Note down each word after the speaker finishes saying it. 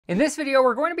In this video,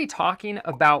 we're going to be talking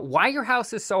about why your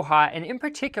house is so hot, and in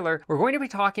particular, we're going to be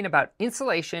talking about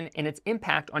insulation and its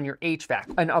impact on your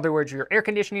HVAC. In other words, your air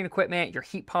conditioning equipment, your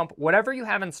heat pump, whatever you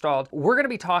have installed, we're going to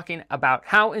be talking about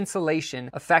how insulation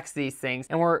affects these things,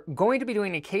 and we're going to be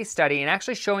doing a case study and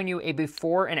actually showing you a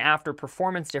before and after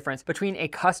performance difference between a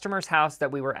customer's house that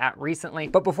we were at recently.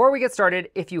 But before we get started,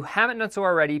 if you haven't done so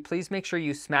already, please make sure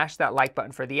you smash that like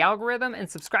button for the algorithm and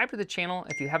subscribe to the channel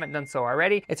if you haven't done so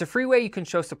already. It's a free way you can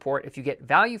show support if you get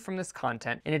value from this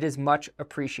content, and it is much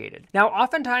appreciated. Now,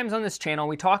 oftentimes on this channel,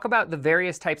 we talk about the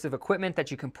various types of equipment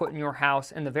that you can put in your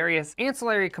house and the various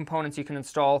ancillary components you can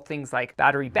install, things like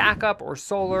battery backup or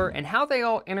solar, and how they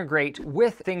all integrate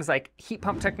with things like heat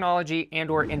pump technology and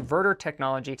or inverter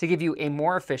technology to give you a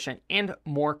more efficient and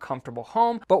more comfortable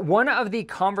home. But one of the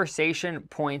conversation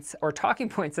points or talking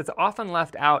points that's often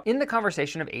left out in the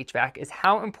conversation of HVAC is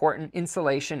how important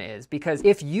insulation is, because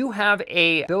if you have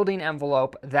a building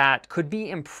envelope that could be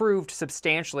improved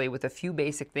substantially with a few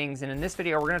basic things, and in this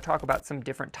video we're going to talk about some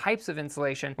different types of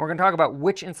insulation. We're going to talk about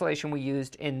which insulation we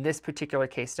used in this particular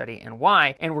case study and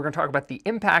why, and we're going to talk about the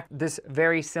impact this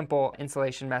very simple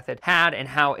insulation method had and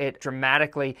how it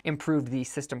dramatically improved the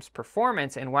system's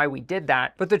performance and why we did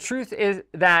that. But the truth is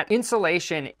that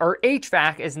insulation or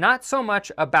HVAC is not so much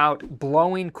about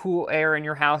blowing cool air in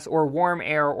your house or warm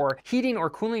air or heating or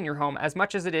cooling your home as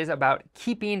much as it is about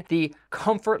keeping the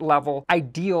comfort level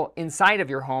ideal inside of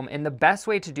your home. And the best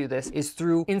way to do this is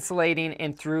through insulating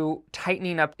and through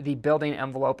tightening up the building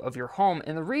envelope of your home.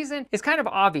 And the reason is kind of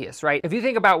obvious, right? If you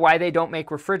think about why they don't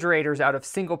make refrigerators out of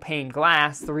single pane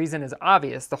glass, the reason is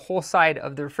obvious. The whole side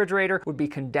of the refrigerator would be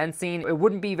condensing. It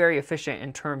wouldn't be very efficient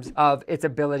in terms of its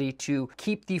ability to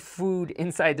keep the food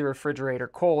inside the refrigerator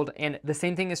cold. And the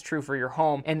same thing is true for your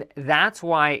home. And that's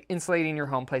why insulating your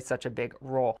home plays such a big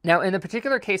role. Now, in the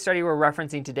particular case study we're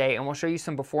referencing today, and we'll show you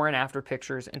some before and after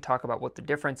pictures and talk about what the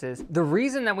difference is. The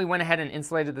reason that we went ahead and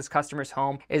insulated this customer's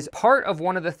home is part of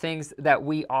one of the things that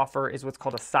we offer is what's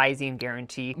called a sizing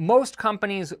guarantee. Most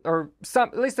companies, or some,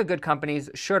 at least the good companies,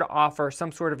 should offer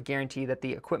some sort of guarantee that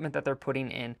the equipment that they're putting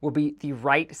in will be the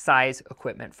right size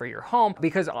equipment for your home.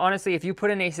 Because honestly, if you put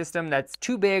in a system that's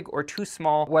too big or too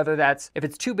small, whether that's, if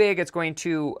it's too big, it's going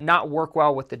to not work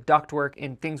well with the ductwork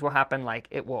and things will happen like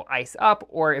it will ice up,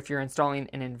 or if you're installing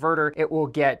an inverter, it will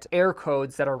get air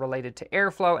codes that are related to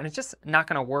airflow, and it's just not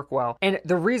going to work well. And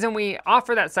the reason we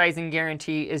offer that sizing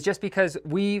guarantee is just because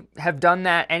we have done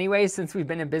that anyway since we've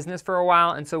been in business for a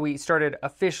while, and so we started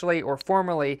officially or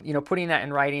formally, putting that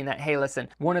in writing that, hey, listen,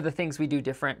 one of the things we do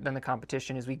different than the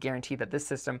competition is we guarantee that this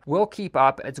system will keep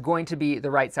up. It's going to be the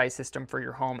right size system for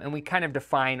your home, and we kind of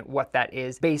define what that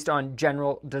is based on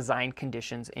general design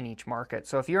conditions in each market.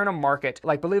 So if you're in a market,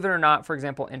 like believe it or not, for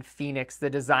example, in Phoenix, the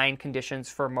design conditions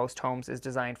for most homes is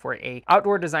designed for a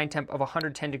outdoor design temp of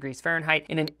 110 degrees Fahrenheit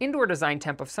and an indoor design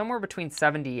temp of somewhere between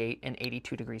 78 and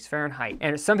 82 degrees Fahrenheit.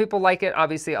 And some people like it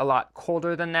obviously a lot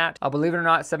colder than that. Believe it or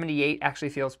not, 78 actually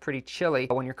feels pretty chilly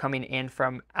when you're coming in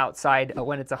from outside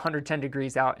when it's 110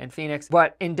 degrees out in Phoenix.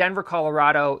 But in Denver,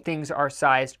 Colorado, things are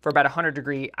sized for about 100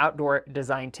 degree outdoor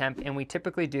design temp, and we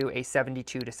typically do a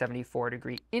 72 to 74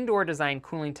 degree indoor design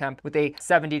cooling temp with a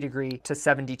 70 degree to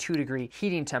 72 degree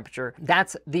heating temperature.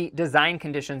 That's the design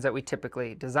conditions that we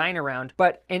typically design around.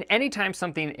 But in any time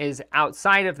something is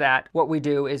outside of that, what we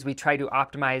do is we try to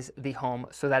optimize the home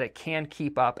so that it can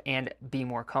keep up and be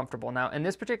more comfortable. Now, in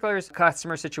this particular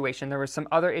customer situation, there were some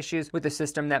other issues with the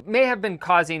system that may have been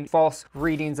causing false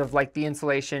readings of like the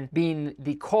insulation being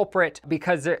the culprit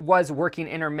because it was working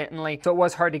intermittently. So it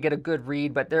was hard to get a good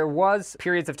read, but there was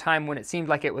periods of time when it seemed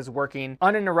like it was working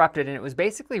uninterrupted and it was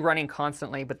basically running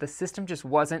constantly, but the system just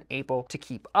wasn't able to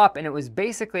keep up. And it was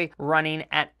basically running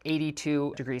at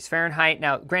 82 degrees Fahrenheit.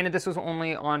 Now, granted, this was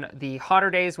only on the hotter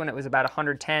days when it was about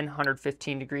 110,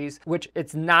 115 degrees, which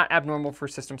it's not abnormal for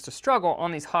systems to struggle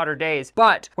on these hotter days.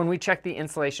 But when we checked the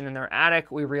insulation in their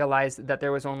attic, we realized that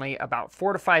there was only about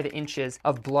 4 to 5 inches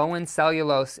of blown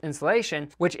cellulose insulation,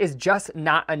 which is just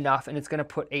not enough, and it's going to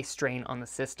put a strain on the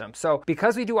system. So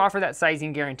because we do offer that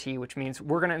sizing guarantee, which means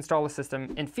we're going to install a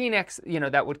system in Phoenix,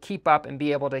 that would keep up and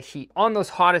be able to heat on those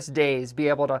hottest days, be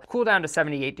able to cool down to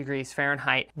 78 degrees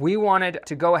Fahrenheit, we wanted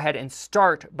to go ahead and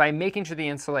start by making sure the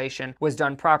insulation was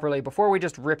done properly before we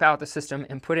just rip out the system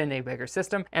and put in a bigger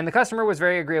system. And the customer was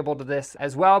very agreeable to this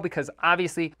as well, because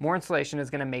obviously more insulation is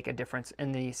going to make a difference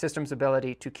in the system's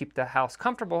ability to keep the house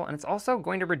comfortable, and it's also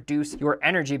going to reduce your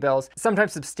energy bills,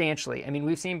 sometimes substantially. I mean,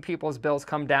 we've seen people's bills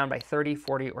come down by 30,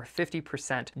 40, or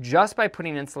 50% just by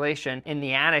putting insulation in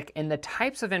the attic. And the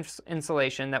types of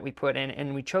insulation that we put in,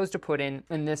 and we chose to put in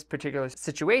this particular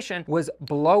situation, was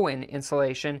blow-in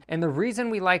insulation. And the reason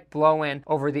we like blow-in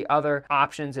over the the other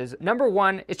options is, number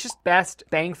one, it's just best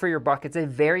bang for your buck. It's a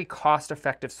very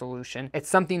cost-effective solution. It's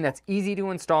something that's easy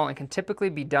to install and can typically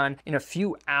be done in a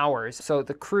few hours. So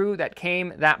the crew that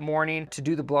came that morning to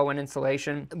do the blow-in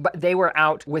installation, but they were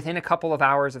out within a couple of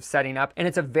hours of setting up, and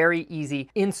it's a very easy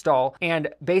install. And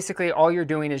basically all you're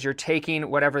doing is you're taking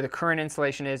whatever the current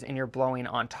installation is and you're blowing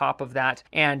on top of that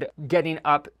and getting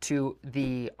up to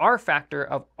the R factor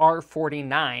of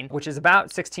R49, which is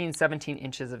about 16, 17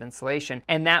 inches of insulation.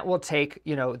 And that will take,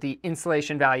 you know, the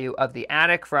insulation value of the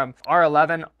attic from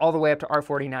R11 all the way up to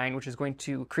R49, which is going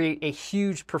to create a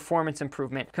huge performance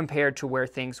improvement compared to where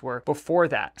things were before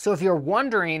that. So if you're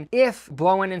wondering if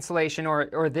blow-in insulation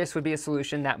or this would be a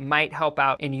solution that might help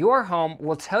out in your home,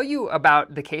 we'll tell you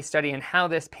about the case study and how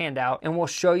this panned out, and we'll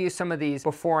show you some of these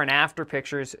before and after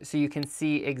pictures so you can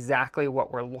see exactly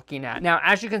what we're looking at. Now,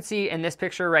 as you can see in this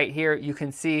picture right here, you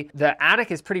can see the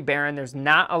attic is pretty barren. There's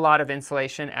not a lot of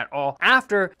insulation at all.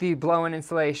 After the blow-in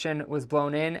insulation was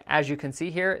blown in, as you can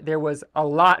see here, there was a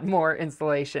lot more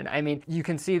insulation. I mean, you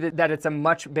can see that it's a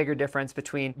much bigger difference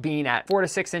between being at 4 to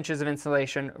 6 inches of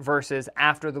insulation versus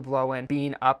after the blow-in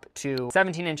being up to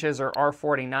 17 inches or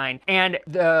R49. And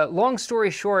the long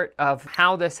story short of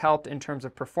how this helped in terms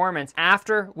of performance,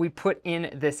 after we put in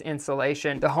this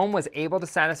insulation, the home was able to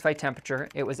satisfy temperature.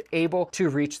 It was able to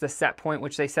reach the set point,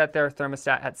 which they set their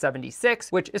thermostat at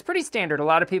 76, which is pretty standard. A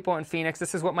lot of people in Phoenix,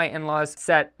 this is what my in-laws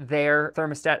set their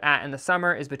thermostat at in the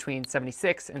summer, is between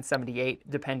 76 and 78,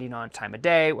 depending on time of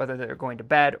day, whether they're going to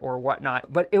bed or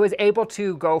whatnot. But it was able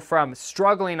to go from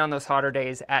struggling on those hotter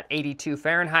days at 82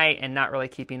 Fahrenheit and not really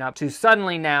keeping up to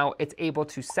suddenly now it's able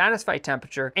to satisfy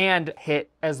temperature and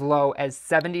hit as low as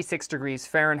 76 degrees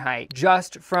Fahrenheit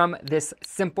just from this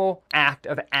simple act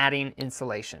of adding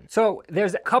insulation. So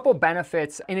there's a couple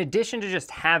benefits in addition to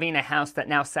just having a house that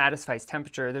now satisfies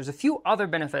temperature. There's a few other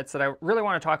benefits that I really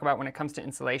want to talk about when it comes to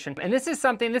insulation. And this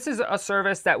is a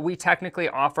service that we technically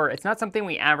offer. It's not something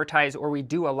we advertise or we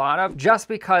do a lot of just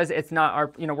because it's not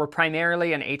our, you know, we're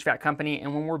primarily an HVAC company.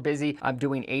 And when we're busy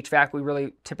doing HVAC, we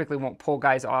really typically won't pull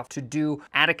guys off to do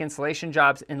attic insulation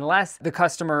jobs unless the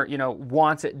customer, you know,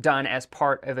 wants it done as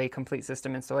part of a complete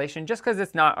system installation, just because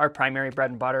it's not our primary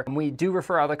bread and butter. And we do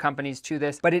refer other companies to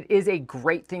this, but it is a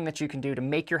great thing that you can do to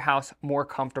make your house more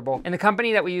comfortable. And the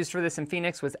company that we used for this in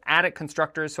Phoenix was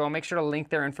Constructors, so I'll make sure to link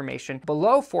their information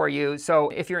below for you. So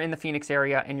if you're in the Phoenix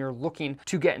area and you're looking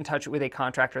to get in touch with a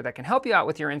contractor that can help you out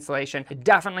with your installation, it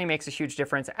definitely makes a huge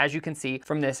difference, as you can see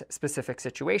from this specific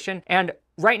situation. And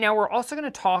right now, we're also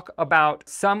going to talk about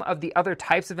some of the other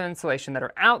types of insulation that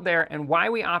are out there and why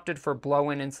we opted for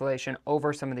blow-in insulation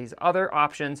over some of these other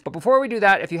options. But before we do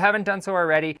that, if you haven't done so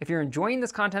already, if you're enjoying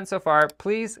this content so far,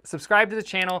 please subscribe to the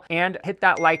channel and hit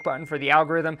that like button for the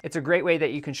algorithm. It's a great way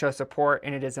that you can show support,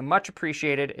 and it is much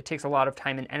appreciated. It takes a lot of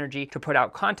time and energy to put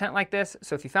out content like this.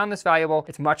 So if you found this valuable,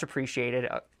 it's much appreciated.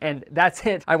 And that's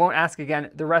it. I won't ask again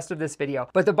the rest of this video.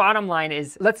 But the bottom line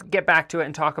is, let's get back to it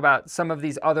and talk about some of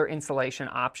these other insulation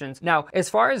options. Now, as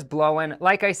far as blow-in,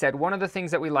 like I said, one of the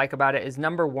things that we like about it is,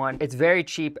 number one, it's very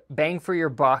cheap, bang for your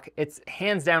buck. It's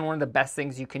hands down one of the best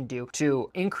things you can do to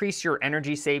increase your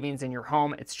energy savings in your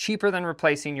home. It's cheaper than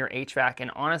replacing your HVAC.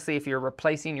 And honestly, if you're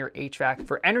replacing your HVAC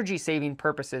for energy saving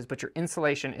purposes, but your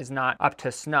insulation is not up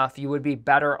to snuff, you would be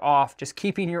better off just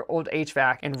keeping your old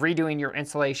HVAC and redoing your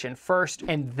insulation first,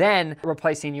 and then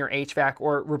replacing your HVAC,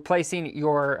 or replacing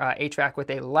your HVAC with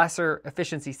a lesser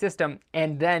efficiency system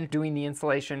and then doing the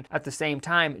insulation at the same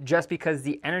time, just because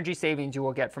the energy savings you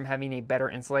will get from having a better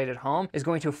insulated home is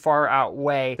going to far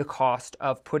outweigh the cost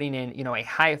of putting in, you know, a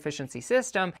high efficiency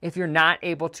system if you're not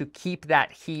able to keep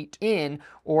that heat in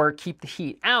or keep the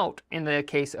heat out in the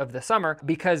case of the summer,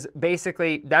 because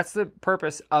basically that's the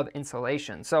purpose of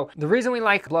insulation. So the reason we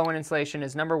like blow-in insulation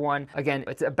is, number one, again,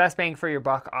 it's a best bang for your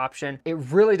buck option. It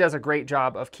really does a great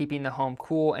job of keeping the home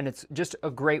cool, and it's just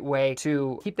a great way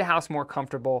to keep the house more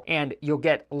comfortable, and you'll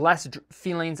get less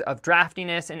feelings of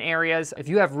draftiness in areas. If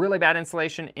you have really bad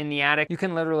insulation in the attic, you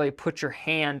can literally put your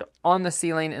hand on the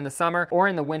ceiling in the summer or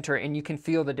in the winter, and you can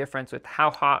feel the difference with how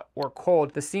hot or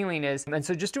cold the ceiling is. And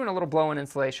so just doing a little blow-in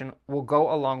insulation will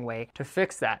go a long way to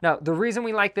fix that. Now, the reason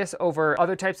we like this over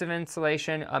other types of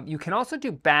insulation, you can also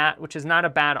do batt, which is not a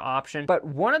bad option, but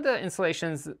one of the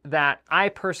insulations that I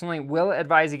personally will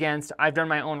advise against, I've done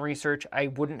my own research, I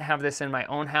wouldn't have this in my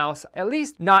own house, at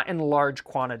least not in large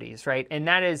quantities, right? And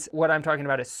that is what I'm talking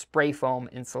about, is spray foam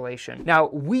insulation. Now,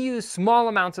 we use small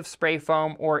amounts of spray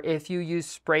foam, or if you use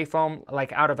spray foam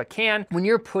like out of a can, when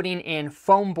you're putting in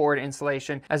foam board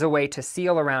insulation as a way to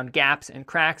seal around gaps and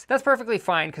cracks, that's perfectly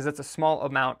fine because it's a small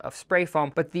amount of spray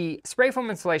foam. But the spray foam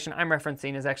insulation I'm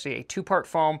referencing is actually a two-part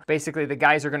foam. Basically, the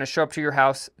guys are going to show up to your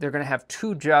house. They're going to have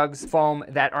 2 jugs foam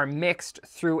that are mixed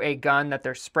through a gun that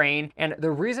they're spraying. And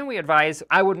the reason we advise,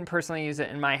 I wouldn't personally use it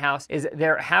in my house, is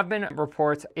there have been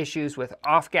reports issues with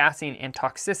off-gassing and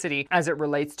toxicity as it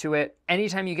relates to it.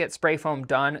 Anytime you get spray foam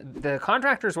done, the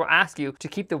contractors will ask you to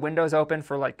keep the windows open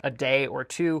for like a day or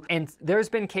 2. And there's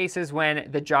been cases when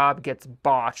the job gets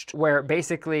botched where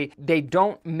basically they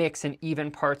don't mix in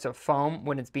even parts of foam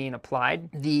when it's being applied.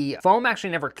 The foam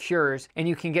actually never cures, and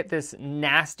you can get this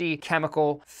nasty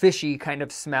chemical, fishy kind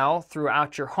of smell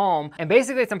throughout your home. And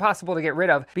basically it's impossible to get rid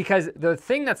of, because the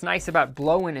thing that's nice about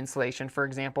blow-in insulation, for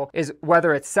example, is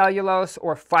whether it's cellulose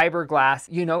or fiberglass,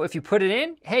 you know, if you put it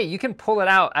in, hey, you can pull it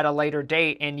out at a later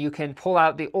date and you can pull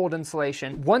out the old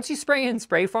insulation. Once you spray in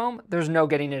spray foam, there's no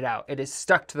getting it out. It is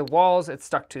stuck to the walls, it's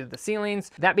stuck to the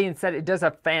ceilings. That being said, it does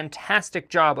a fantastic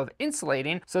job of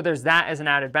insulating, so there's that as an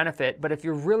added benefit. But if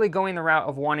you're really going the route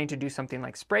of wanting to do something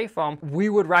like spray foam, we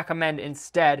would recommend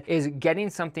instead is getting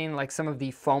something like some of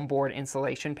the foam board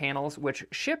insulation panels, which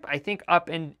ship, I think, up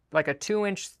in like a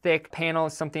 2-inch thick panel,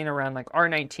 something around like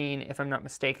R19, if I'm not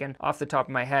mistaken, off the top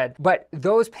of my head. But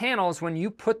those panels, when you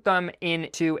put them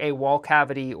into a wall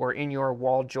cavity or in your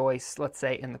wall joist, let's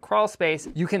say in the crawl space,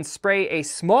 you can spray a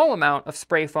small amount of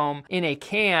spray foam in a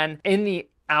can in the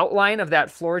outline of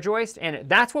that floor joist, and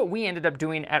that's what we ended up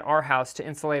doing at our house to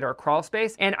insulate our crawl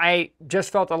space. And I just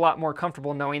felt a lot more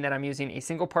comfortable knowing that I'm using a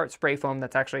single part spray foam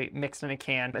that's actually mixed in a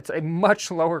can. It's a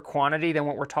much lower quantity than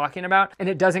what we're talking about, and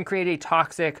it doesn't create a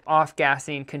toxic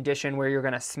off-gassing condition where you're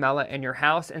gonna smell it in your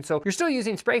house. And so you're still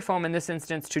using spray foam in this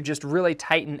instance to just really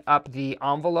tighten up the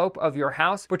envelope of your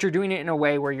house, but you're doing it in a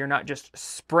way where you're not just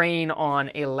spraying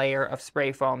on a layer of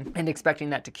spray foam and expecting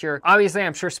that to cure. Obviously,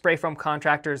 I'm sure spray foam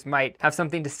contractors might have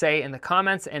something to say in the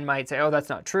comments and might say, oh, that's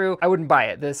not true. I wouldn't buy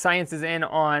it. The science is in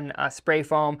on spray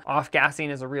foam.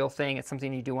 Off-gassing is a real thing. It's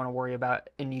something you do want to worry about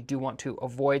and you do want to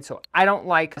avoid. So I don't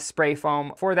like spray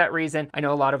foam for that reason. I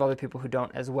know a lot of other people who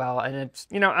don't as well. And it's,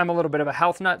 you know, I'm a little bit of a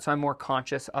health nut, so I'm more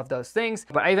conscious of those things.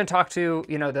 But I even talked to,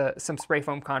 you know, some spray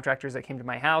foam contractors that came to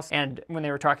my house, and when they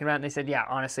were talking about it, they said, yeah,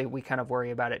 honestly, we kind of worry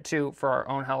about it too for our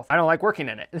own health. I don't like working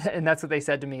in it. And that's what they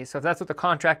said to me. So if that's what the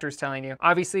contractor is telling you,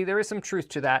 obviously there is some truth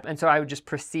to that. And so I would just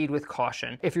proceed with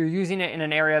caution. If you're using it in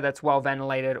an area that's well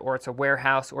ventilated, or it's a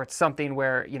warehouse, or it's something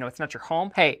where, you know, it's not your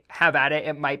home, hey, have at it.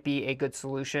 It might be a good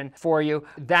solution for you.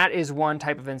 That is one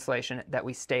type of insulation that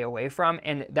we stay away from.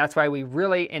 And that's why we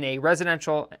really, in a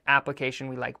residential application,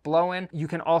 we like blow-in. You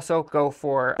can also go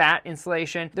for bat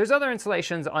insulation. There's other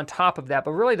insulations on top of that,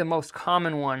 but really the most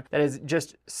common one that is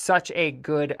just such a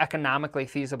good, economically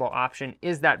feasible option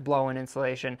is that blow-in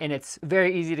insulation. And it's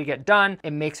very easy to get done.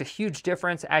 It makes a huge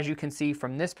difference, as you can see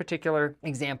from this particular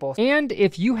example. And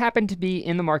if you happen to be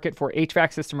in the market for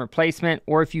HVAC system replacement,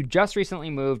 or if you just recently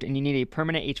moved and you need a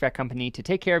permanent HVAC company to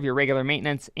take care of your regular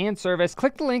maintenance and service,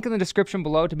 click the link in the description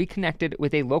below to be connected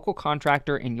with a local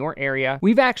contractor in your area.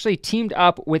 We've actually teamed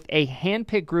up with a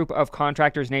handpicked group of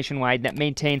contractors nationwide that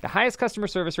maintain the highest customer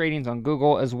service ratings on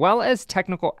Google, as well as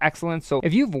technical excellence. So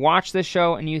if you've watched this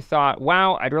show and you thought,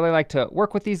 wow, I'd really like to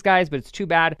work with these guys, but it's too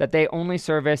bad that they only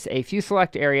service a few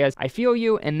select areas, I feel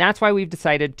you. And that's why we've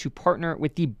decided to partner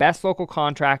with the best local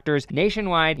contractors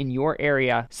nationwide in your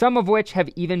area, some of which have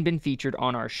even been featured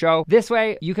on our show. This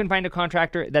way, you can find a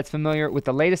contractor that's familiar with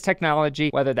the latest technology,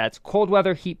 whether that's cold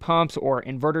weather heat pumps or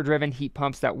inverter-driven heat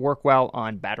pumps that work well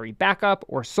on battery backup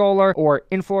or solar or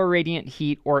in-floor radiant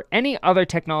heat or any other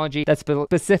technology that's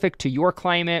specific to your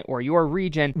climate or your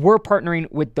region. We're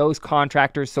partnering with those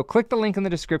contractors. So click the link in the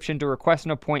description to request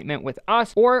an appointment with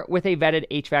us or with a vetted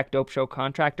HVAC Dope Show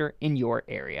contractor in your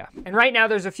area. And right now,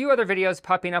 there's a few other videos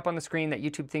popping up on the screen that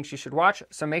YouTube thinks you should watch,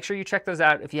 so make sure you check those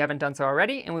out if you haven't done so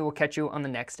already, and we will catch you on the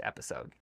next episode.